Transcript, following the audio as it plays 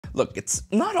Look, it's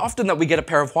not often that we get a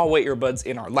pair of HUAWEI earbuds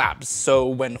in our labs, so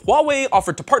when HUAWEI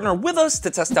offered to partner with us to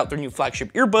test out their new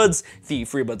flagship earbuds, the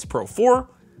FreeBuds Pro 4,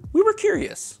 we were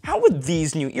curious. How would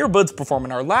these new earbuds perform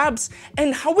in our labs,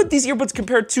 and how would these earbuds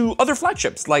compare to other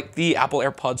flagships like the Apple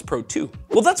AirPods Pro 2?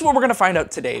 Well, that's what we're gonna find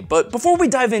out today, but before we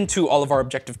dive into all of our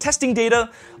objective testing data,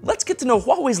 let's get to know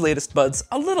HUAWEI's latest buds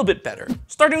a little bit better.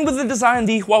 Starting with the design,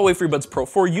 the HUAWEI FreeBuds Pro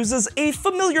 4 uses a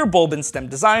familiar bulb and stem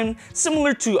design,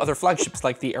 similar to other flagships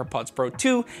like the AirPods Pro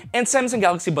 2 and Samsung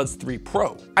Galaxy Buds 3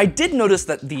 Pro. I did notice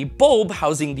that the bulb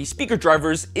housing the speaker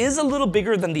drivers is a little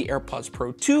bigger than the AirPods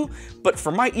Pro 2, but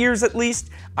for my ears at least,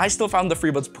 I still found the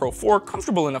FreeBuds Pro 4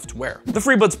 comfortable enough to wear. The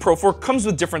FreeBuds Pro 4 comes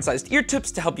with different sized ear tips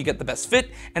to help you get the best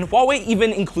fit, and HUAWEI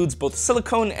even includes both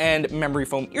silicone and memory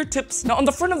foam ear tips. Now on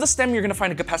the front of the stem, you're gonna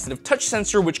find a capacitive touch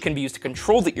sensor which can be used to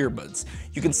control the earbuds.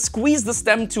 You can squeeze the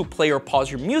stem to play or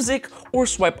pause your music, or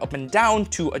swipe up and down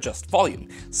to adjust volume,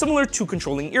 similar to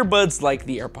controlling earbuds like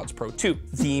the AirPods Pro 2.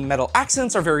 The metal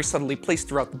accents are very subtly placed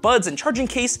throughout the buds and charging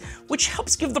case, which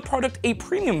helps give the product a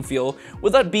premium feel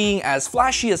without being as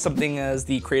flashy as something as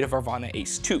the Creative Arvana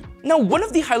Ace 2. Now, one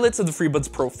of the highlights of the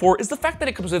FreeBuds Pro 4 is the fact that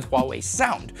it comes with HUAWEI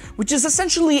Sound, which is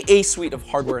essentially a suite of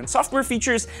hardware and software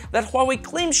features that HUAWEI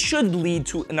claims should lead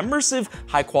to an immersive,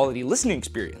 high-quality listening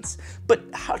experience. But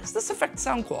how does this affect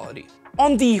sound quality?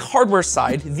 On the hardware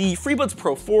side, the FreeBuds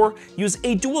Pro 4 use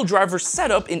a dual driver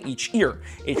setup in each ear,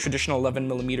 a traditional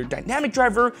 11mm dynamic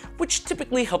driver, which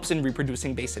typically helps in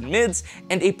reproducing bass and mids,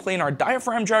 and a planar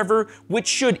diaphragm driver, which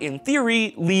should, in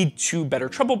theory, lead to better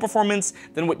treble performance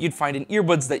than what you'd find in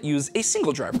earbuds that use a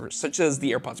single driver, such as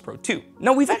the AirPods Pro 2.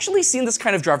 Now, we've actually seen this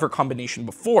kind of driver combination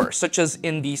before, such as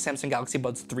in the Samsung Galaxy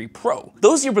Buds 3 Pro.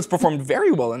 Those earbuds performed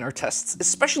very well in our tests,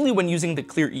 especially when using the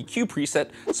Clear EQ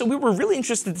preset, so we were really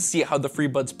interested to see how the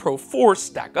FreeBuds Pro 4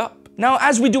 stack up. Now,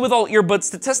 as we do with all earbuds,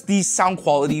 to test the sound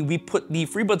quality, we put the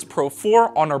FreeBuds Pro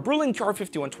 4 on our Berlin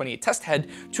QR5128 test head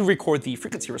to record the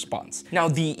frequency response. Now,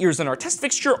 the ears in our test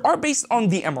fixture are based on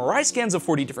the MRI scans of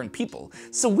 40 different people,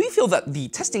 so we feel that the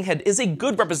testing head is a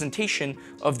good representation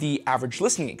of the average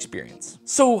listening experience.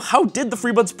 So how did the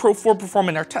FreeBuds Pro 4 perform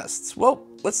in our tests? Well,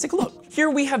 let's take a look. Here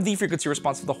we have the frequency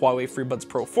response of the HUAWEI FreeBuds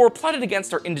Pro 4 plotted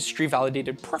against our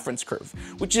industry-validated preference curve,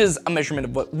 which is a measurement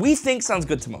of what we think sounds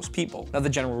good to most people. Now, the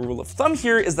general rule of thumb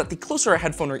here is that the closer a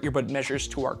headphone or earbud measures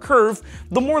to our curve,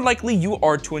 the more likely you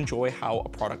are to enjoy how a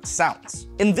product sounds.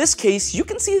 In this case, you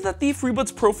can see that the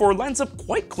FreeBuds Pro 4 lines up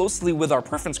quite closely with our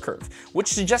preference curve, which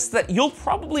suggests that you'll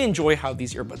probably enjoy how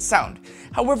these earbuds sound.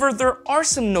 However, there are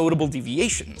some notable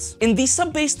deviations. In the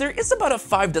sub-bass, there is about a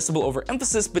 5 decibel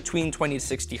overemphasis between 20 to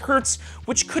 60 Hz,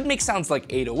 which could make sounds like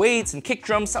 808s and kick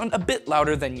drums sound a bit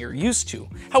louder than you're used to.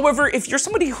 However, if you're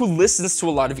somebody who listens to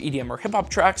a lot of EDM or hip hop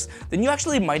tracks, then you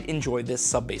actually might enjoy this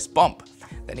sub-bass bump.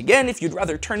 Then again, if you'd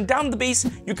rather turn down the bass,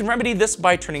 you can remedy this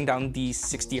by turning down the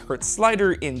 60 Hz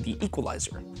slider in the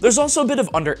equalizer. There's also a bit of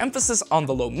underemphasis on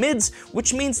the low mids,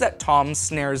 which means that toms,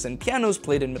 snares, and pianos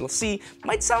played in middle C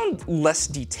might sound less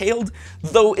detailed,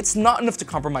 though it's not enough to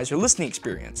compromise your listening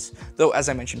experience. Though, as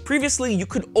I mentioned previously, you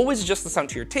could always adjust the sound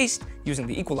to your taste using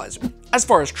the equalizer. As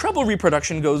far as treble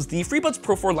reproduction goes, the FreeBuds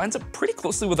Pro 4 lines up pretty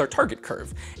closely with our target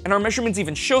curve, and our measurements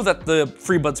even show that the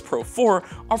FreeBuds Pro 4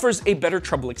 offers a better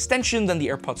treble extension than the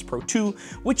AirPods Pro 2,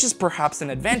 which is perhaps an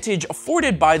advantage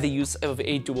afforded by the use of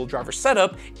a dual driver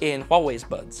setup in HUAWEI's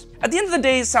buds. At the end of the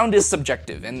day, sound is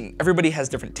subjective, and everybody has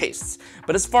different tastes.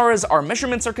 But as far as our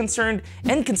measurements are concerned,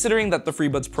 and considering that the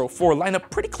FreeBuds Pro 4 line up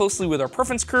pretty closely with our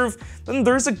preference curve, then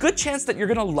there's a good chance that you're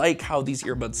gonna like how these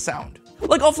earbuds sound.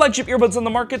 Like all flagship earbuds on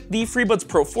the market, the FreeBuds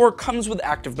Pro 4 comes with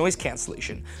active noise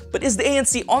cancellation. But is the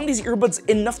ANC on these earbuds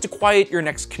enough to quiet your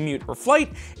next commute or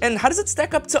flight? And how does it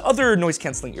stack up to other noise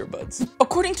cancelling earbuds?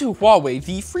 According to HUAWEI,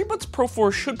 the FreeBuds Pro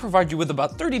 4 should provide you with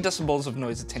about 30 decibels of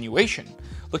noise attenuation.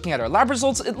 Looking at our lab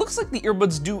results, it looks like the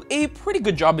earbuds do a pretty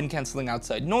good job in cancelling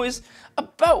outside noise,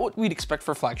 about what we'd expect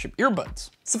for flagship earbuds.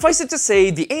 Suffice it to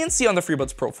say, the ANC on the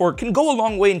FreeBuds Pro 4 can go a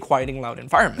long way in quieting loud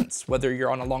environments, whether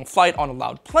you're on a long flight on a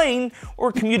loud plane,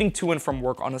 or commuting to and from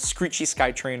work on a screechy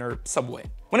SkyTrain or subway.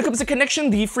 When it comes to connection,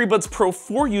 the FreeBuds Pro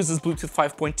 4 uses Bluetooth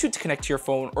 5.2 to connect to your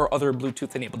phone or other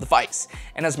Bluetooth-enabled device.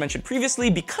 And as mentioned previously,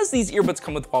 because these earbuds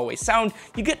come with HUAWEI Sound,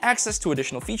 you get access to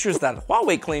additional features that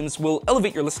HUAWEI claims will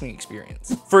elevate your listening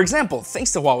experience. For example,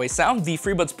 thanks to HUAWEI Sound, the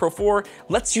FreeBuds Pro 4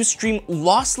 lets you stream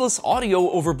lossless audio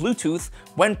over Bluetooth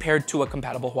when paired to a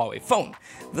compatible HUAWEI phone.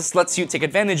 This lets you take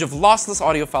advantage of lossless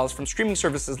audio files from streaming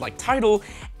services like Tidal,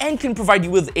 and can provide you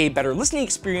with a better listening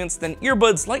experience than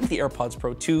earbuds like the AirPods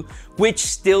Pro 2,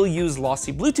 which still use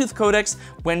lossy Bluetooth codecs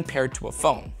when paired to a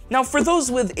phone. Now, for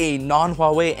those with a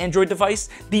non-Huawei Android device,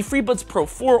 the FreeBuds Pro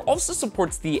 4 also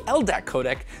supports the LDAC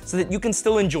codec so that you can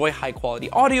still enjoy high-quality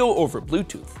audio over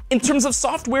Bluetooth. In terms of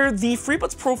software, the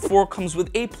FreeBuds Pro 4 comes with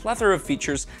a plethora of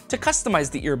features to customize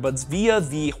the earbuds via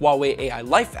the Huawei AI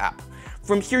Life app.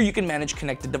 From here, you can manage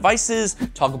connected devices,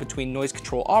 toggle between noise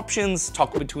control options,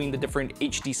 toggle between the different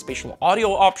HD spatial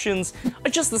audio options,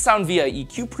 adjust the sound via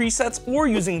EQ presets, or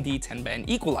using the 10-band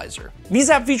equalizer.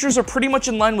 These app features are pretty much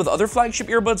in line with other flagship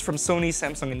earbuds from Sony,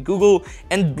 Samsung, and Google,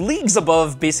 and leagues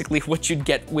above basically what you'd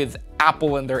get with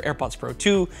Apple and their AirPods Pro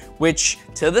 2, which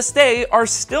to this day are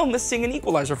still missing an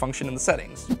equalizer function in the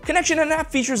settings. Connection and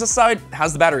app features aside,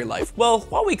 how's the battery life? Well,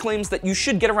 Huawei claims that you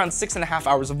should get around 6.5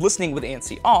 hours of listening with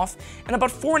ANC off, and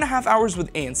about 4.5 hours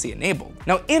with ANC enabled.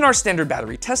 Now, in our standard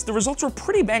battery test, the results were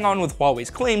pretty bang on with Huawei's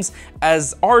claims,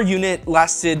 as our unit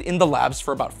lasted in the labs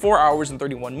for about 4 hours and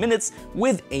 31 minutes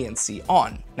with ANC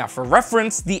on. Now, for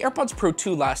reference, the AirPods Pro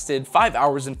 2 lasted 5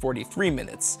 hours and 43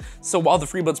 minutes. So while the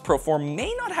FreeBuds Pro 4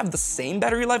 may not have the same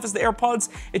battery life as the AirPods,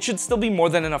 it should still be more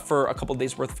than enough for a couple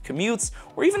days worth of commutes,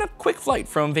 or even a quick flight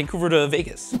from Vancouver to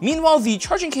Vegas. Meanwhile, the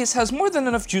charging case has more than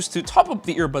enough juice to top up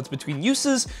the earbuds between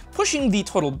uses, pushing the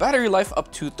total battery life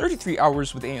up to 33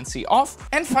 hours with ANC off.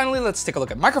 And finally, let's take a look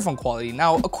at microphone quality.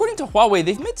 Now, according to Huawei,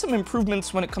 they've made some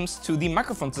improvements when it comes to the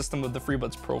microphone system of the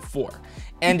FreeBuds Pro 4.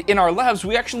 And in our labs,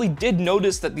 we actually did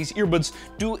notice that these earbuds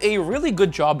do a really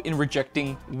good job in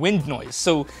rejecting wind noise.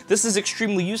 So this is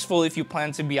extremely useful if you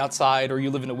plan to be outside or you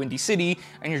live in a windy city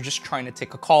and you're just trying to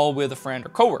take a call with a friend or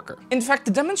coworker. In fact,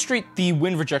 to demonstrate the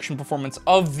wind rejection performance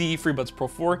of the FreeBuds Pro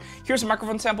 4, here's a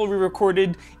microphone sample we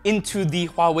recorded into the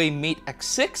Huawei Mate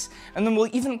X6, and then we'll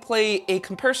even play a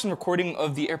comparison recording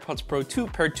of the AirPods Pro 2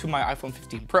 paired to my iPhone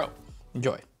 15 Pro.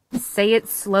 Enjoy. Say it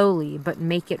slowly, but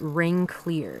make it ring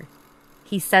clear.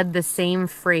 He said the same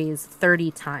phrase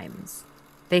 30 times.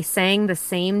 They sang the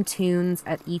same tunes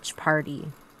at each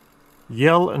party.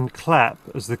 Yell and clap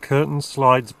as the curtain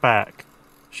slides back.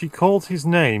 She called his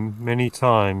name many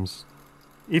times.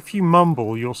 If you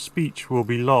mumble, your speech will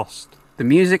be lost. The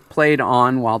music played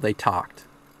on while they talked.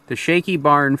 The shaky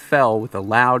barn fell with a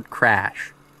loud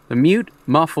crash. The mute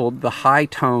muffled the high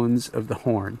tones of the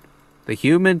horn. The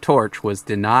Human Torch was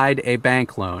denied a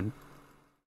bank loan.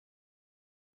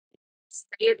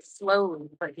 Say it slowly,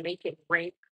 but make it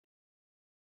ring.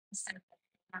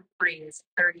 One phrase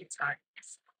 30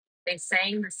 times. They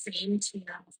sang the same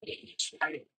tunes at each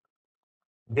party.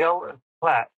 Yell and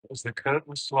clap as the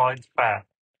curtain slides back.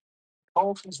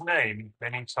 Called his name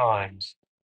many times.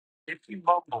 If you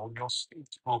mumble, your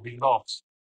speech will be lost.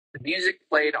 The music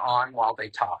played on while they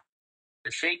talked.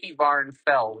 The shaky barn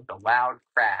fell with a loud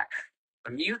crash.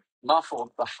 The mute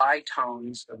muffled the high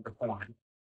tones of the horn.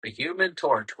 The Human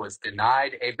Torch was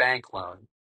denied a bank loan.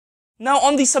 Now,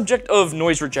 on the subject of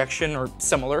noise rejection or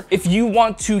similar, if you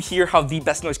want to hear how the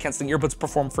best noise canceling earbuds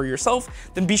perform for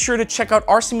yourself, then be sure to check out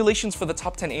our simulations for the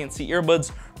top 10 ANC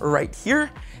earbuds right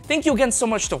here. Thank you again so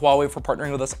much to Huawei for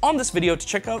partnering with us on this video to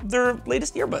check out their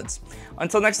latest earbuds.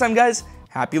 Until next time, guys,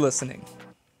 happy listening.